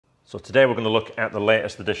So today we're going to look at the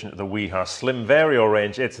latest addition to the Wiha Slim Vario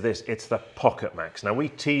range. It's the Pocket Max. Now we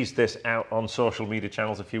teased this out on social media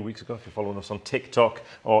channels a few weeks ago. If you're following us on TikTok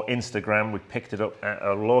or Instagram, we picked it up at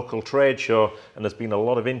a local trade show and there's been a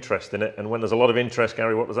lot of interest in it. And when there's a lot of interest,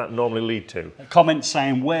 Gary, what does that normally lead to? Comments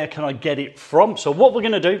saying, where can I get it from? So what we're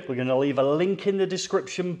going to do, we're going to leave a link in the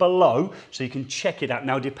description below so you can check it out.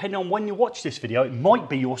 Now, depending on when you watch this video, it might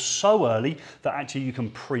be you're so early that actually you can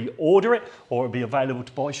pre-order it or it'll be available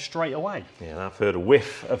to buy straight away. Yeah, I've heard a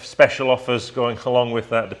whiff of special offers going along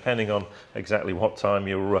with that, depending on exactly what time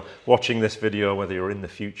you're watching this video, whether you're in the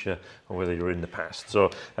future or whether you're in the past.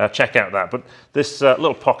 So check out that. But this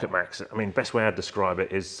little Pocket Max, I mean, best way I'd describe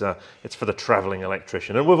it is it's for the traveling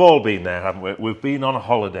electrician. And we've all been there, haven't we? We've been on a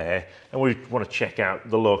holiday and we want to check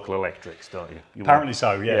out the local electrics, don't you? Apparently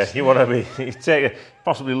so, yes. Yeah, you want to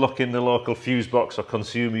possibly look in the local fuse box or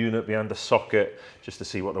consumer unit behind the socket just to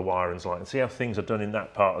see what the wiring's like and see how things are done in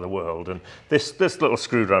that part of the world. And this little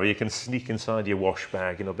screwdriver, you can sneak inside your wash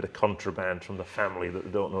bag, you know, a bit of contraband from the family that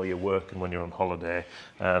they don't know you're working when you're on holiday.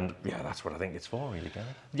 And yeah, that's what I think it's for, really, Gary.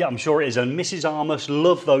 Yeah, I'm sure it is. And Mrs. Armus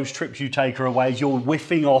loved those trips you take her away. You're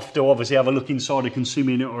whiffing off to obviously have a look inside a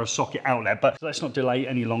consumer unit or a socket outlet. But let's not delay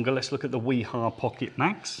any longer. Let's look at the Wiha Pocket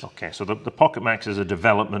Max. Okay, so the Pocket Max is a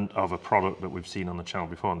development of a product that we've seen on the channel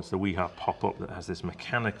before, and it's the Wiha pop-up that has this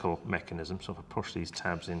mechanical mechanism. So if I push these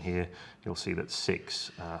tabs in here, you'll see that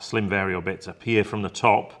 6 SlimVario bits appear from the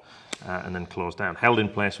top and then close down, held in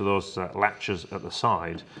place with those latches at the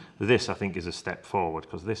side. This, I think, is a step forward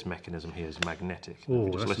because this mechanism here is magnetic. Oh,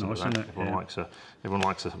 that's nice, isn't it? Everyone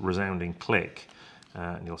likes a resounding click,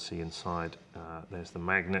 and you'll see inside there's the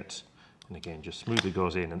magnet. And again, just smoothly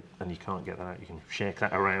goes in and you can't get that out. You can shake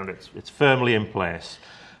that around, it's firmly in place.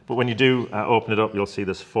 But when you do open it up, you'll see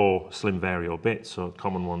there's 4 SlimVario bits, so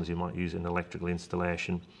common ones you might use in electrical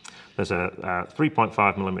installation. There's a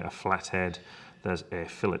 3.5mm flathead, there's a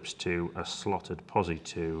Phillips 2, a slotted Posi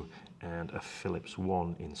 2, and a Phillips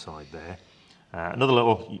 1 inside there. Another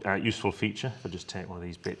little useful feature, if I just take one of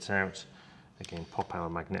these bits out, again, pop our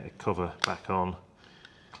magnetic cover back on,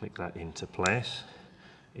 click that into place,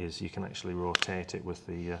 is you can actually rotate it with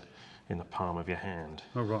the in the palm of your hand.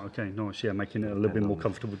 Oh right, okay, nice. Yeah, making it a little bit more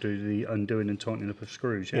comfortable to do the undoing and tightening up of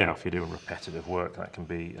screws. Yeah, if you're doing repetitive work, that can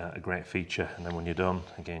be a great feature. And then when you're done,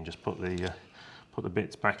 again, just put the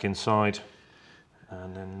bits back inside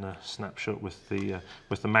and then snap shut with the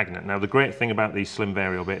magnet. Now, the great thing about these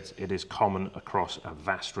SlimVario bits, it is common across a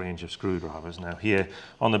vast range of screwdrivers. Now, here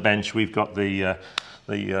on the bench, we've got the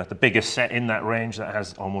biggest set in that range that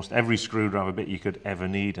has almost every screwdriver bit you could ever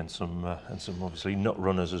need, and some obviously nut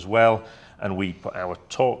runners as well. And we put our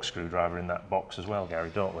torque screwdriver in that box as well, Gary,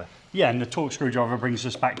 don't we? Yeah, and the torque screwdriver brings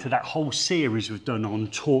us back to that whole series we've done on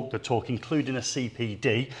the torque, including a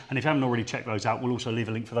CPD. And if you haven't already checked those out, we'll also leave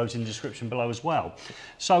a link for those in the description below as well.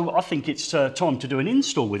 So I think it's time to do an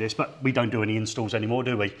install with this, but we don't do any installs anymore,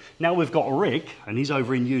 do we? Now we've got Rick, and he's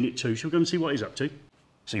over in Unit 2. Shall we go and see what he's up to?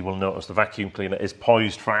 So you will notice the vacuum cleaner is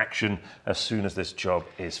poised for action as soon as this job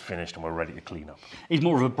is finished and we're ready to clean up. He's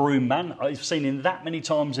more of a broom man. I've seen him that many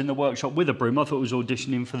times in the workshop with a broom. I thought he was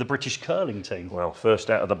auditioning for the British curling team. Well,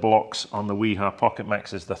 first out of the blocks on the Wiha Pocket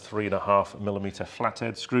Max is the 3.5mm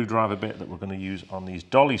flathead screwdriver bit that we're going to use on these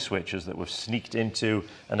dolly switches that we've sneaked into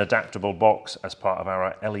an adaptable box as part of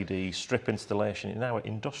our LED strip installation in our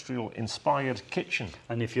industrial inspired kitchen.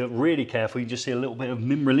 And if you're really careful, you just see a little bit of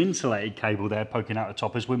mineral insulated cable there poking out the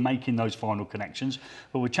top as we're making those final connections.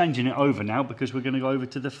 But we're changing it over now because we're going to go over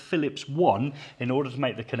to the Phillips 1 in order to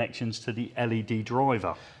make the connections to the LED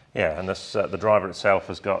driver. Yeah, and this, the driver itself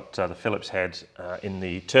has got the Phillips head in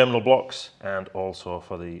the terminal blocks and also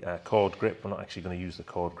for the cord grip. We're not actually going to use the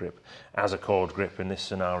cord grip as a cord grip in this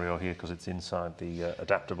scenario here because it's inside the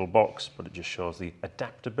adaptable box, but it just shows the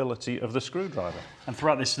adaptability of the screwdriver. And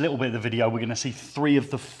throughout this little bit of the video, we're going to see 3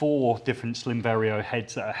 of the 4 different SlimVario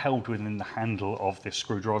heads that are held within the handle of this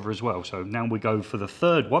screwdriver as well. So now we go for the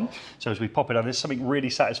 3rd one. So as we pop it over, there's something really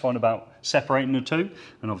satisfying about separating the two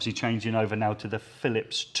and obviously changing over now to the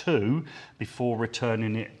Phillips 2 before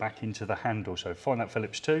returning it back into the handle. So find that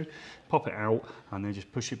Phillips 2, pop it out and then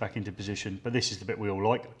just push it back into position. But this is the bit we all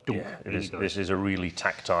like. Yeah, this is a really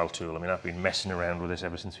tactile tool. I mean, I've been messing around with this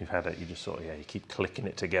ever since we've had it. You just sort of, you keep clicking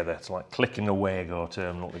it together. It's like clicking a Wago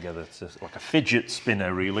terminal together. It's just like a fidget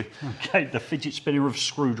spinner, really. Okay, the fidget spinner of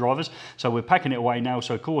screwdrivers. So we're packing it away now.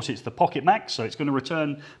 So of course it's the Pocket Max. So it's going to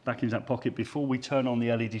return back into that pocket before we turn on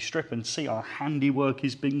the LED strip and see our handiwork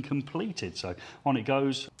has been completed. So on it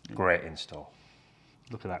goes. Great install.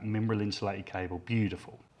 Look at that mineral insulated cable,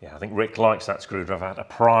 beautiful. Yeah, I think Rick likes that screwdriver. I had to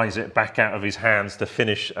prise it back out of his hands to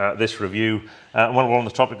finish this review. While we're on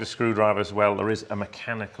the topic of screwdrivers as well, there is a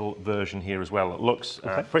mechanical version here as well. It looks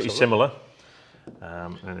pretty similar.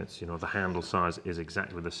 And it's, you know, the handle size is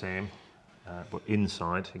exactly the same. But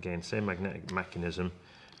inside, again, same magnetic mechanism,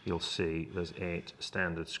 you'll see there's 8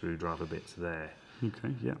 standard screwdriver bits there.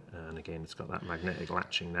 Okay, yeah. And again, it's got that magnetic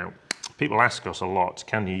latching. Now, people ask us a lot,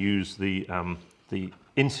 can you use the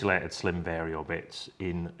insulated SlimVario bits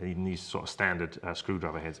in these sort of standard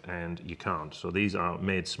screwdriver heads? And you can't. So these are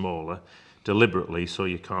made smaller deliberately, so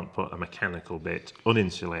you can't put a mechanical bit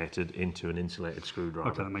uninsulated into an insulated screwdriver.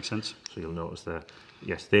 Okay, that makes sense. So you'll notice that,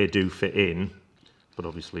 yes, they do fit in, but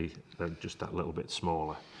obviously they're just that little bit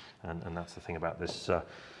smaller. And that's the thing about this,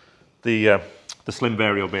 the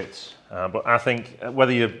SlimVario bits. But I think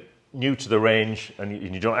whether you're new to the range and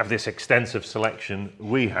you don't have this extensive selection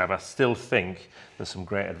we have, I still think there's some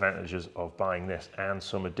great advantages of buying this and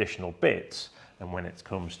some additional bits, and when it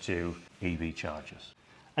comes to EV chargers.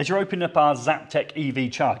 As you're opening up our Zaptec EV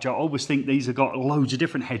charger, I always think these have got loads of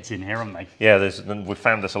different heads in here, haven't they? Yeah, we've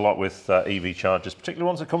found this a lot with EV chargers, particularly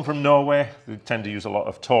ones that come from Norway. They tend to use a lot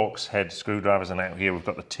of Torx head screwdrivers, and out here we've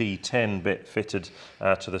got the T10 bit fitted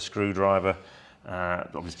to the screwdriver.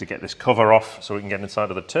 Obviously to get this cover off so we can get inside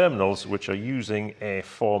of the terminals, which are using a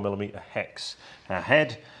 4mm hex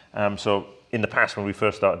head. So in the past, when we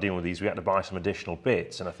first started dealing with these, we had to buy some additional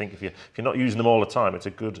bits, and I think if you're not using them all the time, it's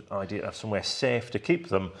a good idea to have somewhere safe to keep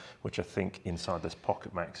them, which I think inside this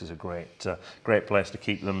Pocket Max is a great place to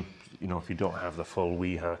keep them, you know, if you don't have the full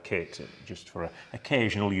Wiha kit, just for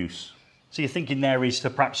occasional use. So you're thinking there is to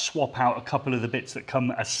perhaps swap out a couple of the bits that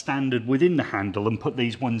come as standard within the handle and put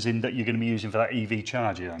these ones in that you're going to be using for that EV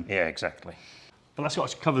charger then? Yeah, exactly. But that's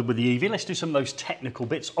what's covered with the EV. Let's do some of those technical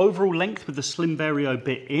bits. Overall length with the SlimVario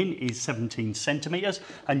bit in is 17 centimeters,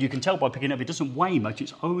 and you can tell by picking it up it doesn't weigh much.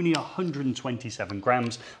 It's only 127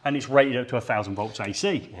 grams, and it's rated up to 1000 volts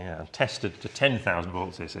AC. Yeah, and tested to 10,000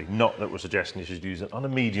 volts AC. Not that we're suggesting you should use it on a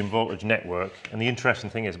medium voltage network. And the interesting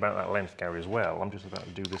thing is about that length, Gary, as well. I'm just about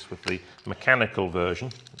to do this with the mechanical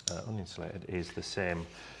version, uninsulated, is the same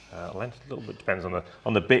length. A little bit depends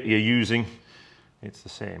on the bit you're using. It's the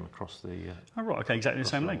same across the. Oh right, okay, exactly the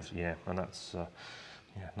same length. Yeah, and that's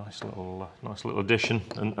yeah, nice little addition,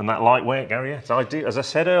 and that lightweight, Gary. Yeah, it's ideal, as I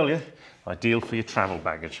said earlier, ideal for your travel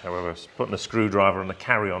baggage. However, putting a screwdriver on the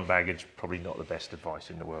carry-on baggage probably not the best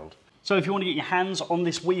advice in the world. So if you want to get your hands on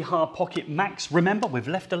this Wiha Pocket Max, remember we've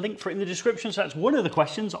left a link for it in the description, so that's one of the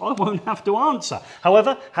questions I won't have to answer.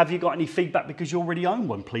 However, have you got any feedback because you already own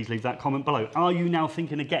one? Please leave that comment below. Are you now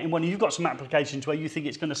thinking of getting one? You've got some applications where you think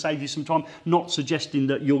it's going to save you some time, not suggesting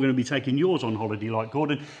that you're going to be taking yours on holiday like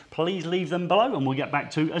Gordon. Please leave them below and we'll get back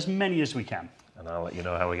to as many as we can. And I'll let you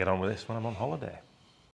know how we get on with this when I'm on holiday.